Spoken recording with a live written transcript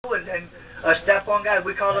and step on guys.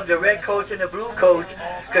 We call them the red coats and the blue coats,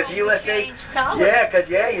 because USA,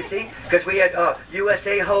 you see, because we had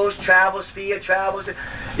USA host, travels, Spear, travels,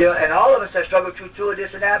 you know, and all of us have struggled through tour, this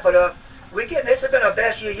and that, but this has been our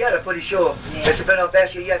best year yet, I'm pretty sure. Yeah. This has been our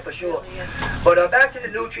best year yet, for sure. Yeah. But back to the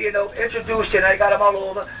Nutria, you know, introduced it, I got them all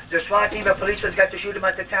over. The SWAT team, the policemen got to shoot them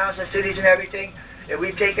at the towns and cities and everything, and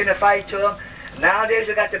we've taken the fight to them. Nowadays,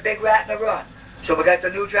 we got the big rat in the run. So we got the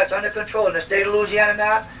Nutria under control in the state of Louisiana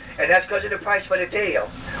now, and that's because of the price for the tail.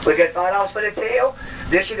 We get $5 for the tail.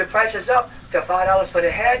 This year, the price is up to $5 for the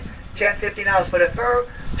head, $10, $15 for the fur,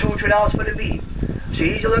 $2, $3 for the meat. So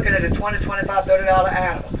you're looking at a $20, $25, $30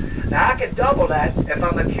 animal. Now, I can double that if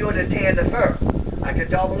I'm a cure to tan the fur. I can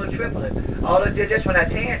double or triple it. All I did this when I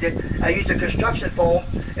tanned it, I used a construction foam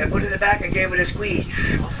and put it in the back and gave it a squeeze.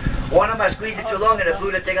 One of them I squeezed it too long and it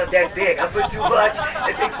blew the thing up that big. I put too much,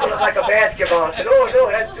 the thing flew up like a basketball. I said, oh no,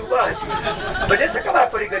 that's too much. But this will come out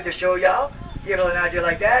pretty good to show y'all. Give it an idea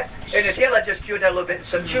like that. And the tail I just cured that a little bit.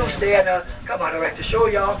 Some juice there and come on, alright, to show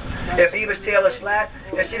y'all. If Eva's tail is flat.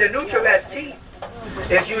 And see, the Nutria rat's teeth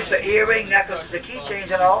is used for earring, necklaces, the keychains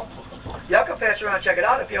and all. Y'all can pass around and check it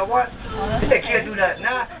out if you want. They can't do nothing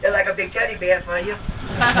now. They're like a big teddy bear for you.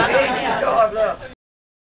 Hey, dog, look.